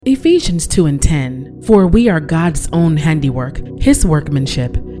Ephesians 2:10, For we are God's own handiwork, his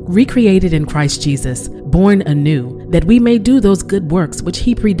workmanship, recreated in Christ Jesus, born anew, that we may do those good works which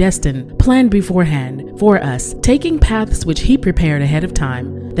he predestined, planned beforehand for us, taking paths which he prepared ahead of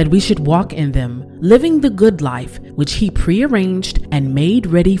time, that we should walk in them, living the good life which he prearranged and made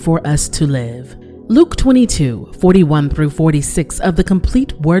ready for us to live. Luke 22:41-46 of the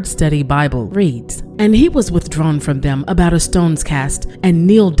Complete Word Study Bible reads, And he was withdrawn from them about a stone's cast, and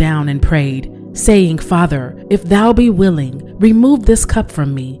kneeled down and prayed, saying, Father, if thou be willing, remove this cup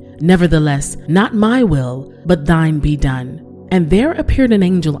from me. Nevertheless, not my will, but thine be done. And there appeared an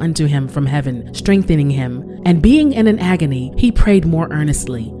angel unto him from heaven, strengthening him. And being in an agony, he prayed more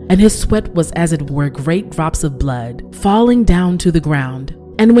earnestly, and his sweat was as it were great drops of blood, falling down to the ground.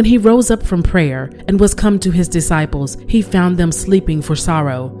 And when he rose up from prayer, and was come to his disciples, he found them sleeping for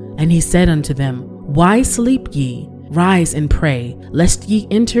sorrow. And he said unto them, Why sleep ye? Rise and pray, lest ye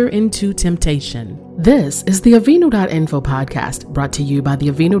enter into temptation. This is the Avino.info podcast, brought to you by the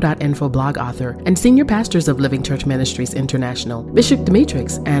Avino.info blog author and senior pastors of Living Church Ministries International, Bishop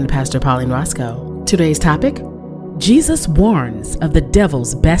Demetrix and Pastor Pauline Roscoe. Today's topic, Jesus warns of the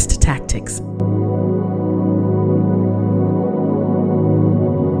devil's best tactics.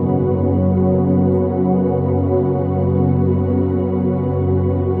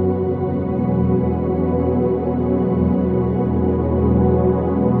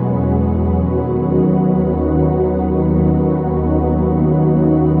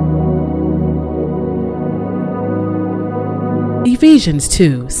 Ephesians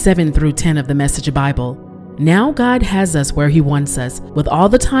 2:7-10 of the Message Bible. Now God has us where he wants us, with all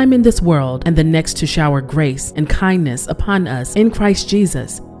the time in this world and the next to shower grace and kindness upon us in Christ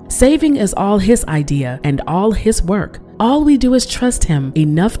Jesus. Saving is all his idea and all his work. All we do is trust him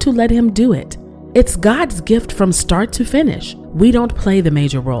enough to let him do it. It's God's gift from start to finish. We don't play the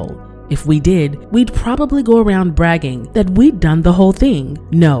major role. If we did, we'd probably go around bragging that we'd done the whole thing.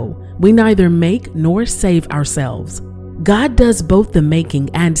 No, we neither make nor save ourselves. God does both the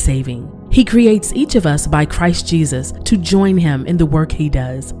making and saving. He creates each of us by Christ Jesus to join him in the work he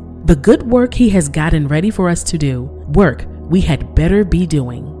does. The good work he has gotten ready for us to do, work we had better be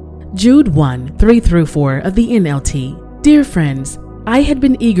doing. Jude 1:3-4 of the NLT. Dear friends, I had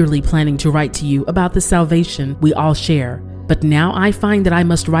been eagerly planning to write to you about the salvation we all share, but now I find that I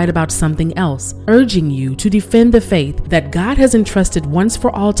must write about something else, urging you to defend the faith that God has entrusted once for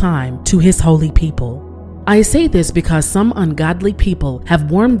all time to his holy people. I say this because some ungodly people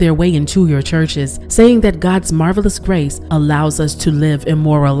have wormed their way into your churches, saying that God's marvelous grace allows us to live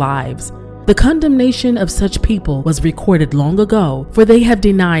immoral lives. The condemnation of such people was recorded long ago, for they have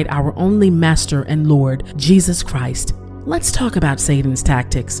denied our only Master and Lord, Jesus Christ. Let's talk about Satan's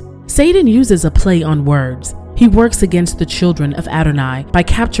tactics. Satan uses a play on words. He works against the children of Adonai by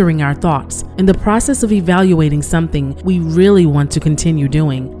capturing our thoughts in the process of evaluating something we really want to continue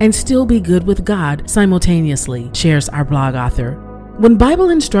doing and still be good with God simultaneously, shares our blog author. When Bible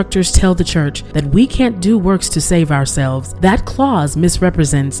instructors tell the church that we can't do works to save ourselves, that clause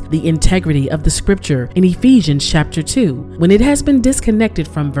misrepresents the integrity of the scripture in Ephesians chapter 2, when it has been disconnected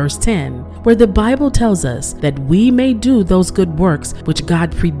from verse 10, where the Bible tells us that we may do those good works which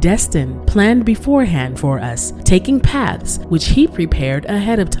God predestined, planned beforehand for us, taking paths which he prepared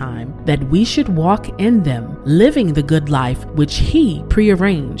ahead of time, that we should walk in them, living the good life which he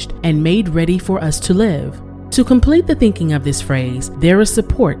prearranged and made ready for us to live. To complete the thinking of this phrase, there is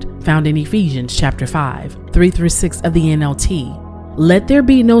support found in Ephesians chapter 5:3-6 of the NLT. Let there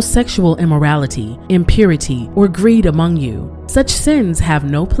be no sexual immorality, impurity, or greed among you. Such sins have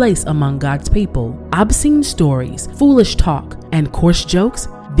no place among God's people. Obscene stories, foolish talk, and coarse jokes,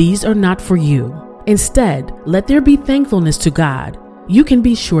 these are not for you. Instead, let there be thankfulness to God. You can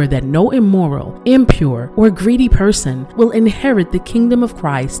be sure that no immoral, impure, or greedy person will inherit the kingdom of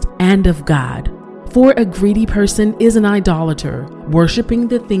Christ and of God. For a greedy person is an idolater, worshiping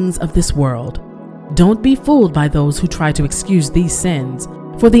the things of this world. Don't be fooled by those who try to excuse these sins,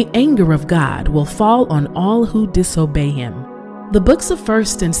 for the anger of God will fall on all who disobey him. The books of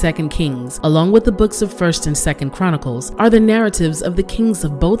 1st and 2nd Kings, along with the books of 1st and 2nd Chronicles, are the narratives of the kings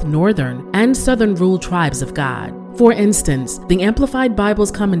of both northern and southern ruled tribes of God. For instance, the Amplified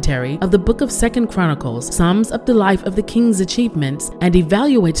Bible's commentary of the book of 2nd Chronicles sums up the life of the king's achievements and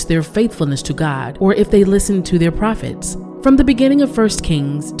evaluates their faithfulness to God, or if they listened to their prophets. From the beginning of 1st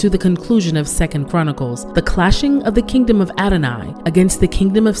Kings to the conclusion of 2nd Chronicles, the clashing of the kingdom of Adonai against the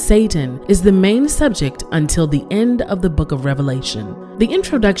kingdom of Satan is the main subject until the end of the book of Revelation. The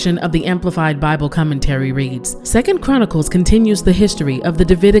introduction of the Amplified Bible Commentary reads, 2 Chronicles continues the history of the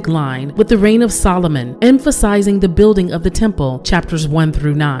Davidic line with the reign of Solomon, emphasizing the building of the temple, chapters 1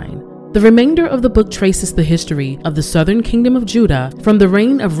 through 9. The remainder of the book traces the history of the southern kingdom of Judah from the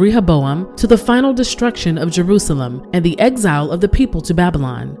reign of Rehoboam to the final destruction of Jerusalem and the exile of the people to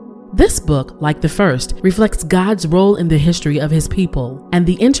Babylon. This book, like the first, reflects God's role in the history of his people and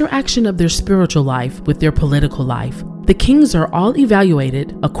the interaction of their spiritual life with their political life. The kings are all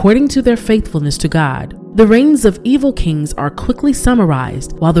evaluated according to their faithfulness to God. The reigns of evil kings are quickly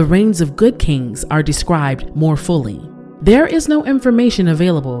summarized, while the reigns of good kings are described more fully. There is no information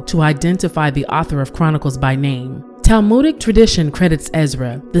available to identify the author of Chronicles by name. Talmudic tradition credits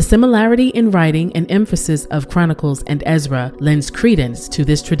Ezra. The similarity in writing and emphasis of Chronicles and Ezra lends credence to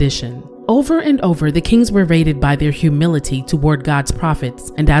this tradition. Over and over, the kings were rated by their humility toward God's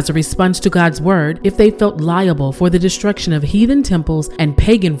prophets, and as a response to God's word, if they felt liable for the destruction of heathen temples and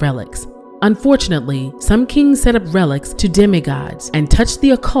pagan relics. Unfortunately, some kings set up relics to demigods and touched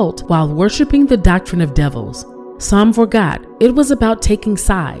the occult while worshiping the doctrine of devils. Some forgot it was about taking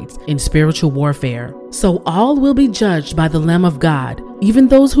sides in spiritual warfare. So all will be judged by the Lamb of God, even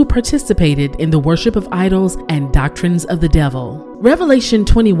those who participated in the worship of idols and doctrines of the devil. Revelation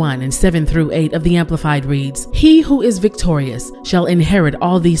 21 and 7 through 8 of the Amplified reads, He who is victorious shall inherit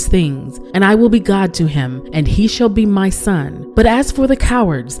all these things, and I will be God to him, and he shall be my son. But as for the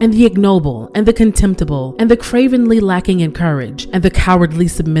cowards, and the ignoble, and the contemptible, and the cravenly lacking in courage, and the cowardly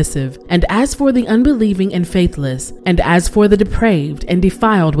submissive, and as for the unbelieving and faithless, and as for the depraved and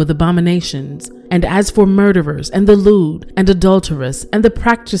defiled with abominations, and as for murderers, and the lewd, and adulterous, and the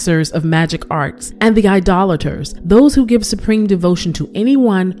practicers of magic arts, and the idolaters, those who give supreme devotion to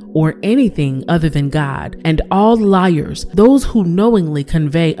anyone or anything other than God, and all liars, those who knowingly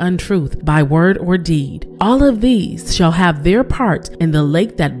convey untruth by word or deed, all of these shall have their part in the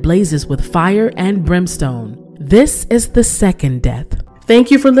lake that blazes with fire and brimstone. This is the second death.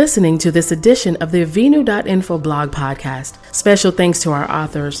 Thank you for listening to this edition of the Avinu.info blog podcast. Special thanks to our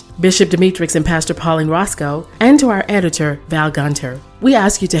authors, Bishop Demetrix and Pastor Pauline Roscoe, and to our editor, Val Gunter. We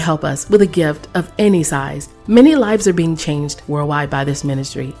ask you to help us with a gift of any size. Many lives are being changed worldwide by this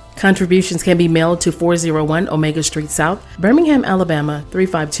ministry. Contributions can be mailed to 401 Omega Street South, Birmingham, Alabama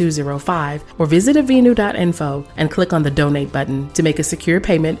 35205, or visit avinu.info and click on the donate button to make a secure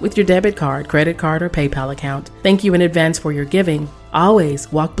payment with your debit card, credit card, or PayPal account. Thank you in advance for your giving.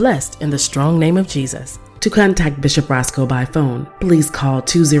 Always walk blessed in the strong name of Jesus. To contact Bishop Roscoe by phone, please call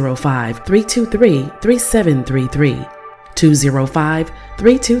 205-323-3733.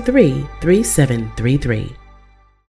 205-323-3733.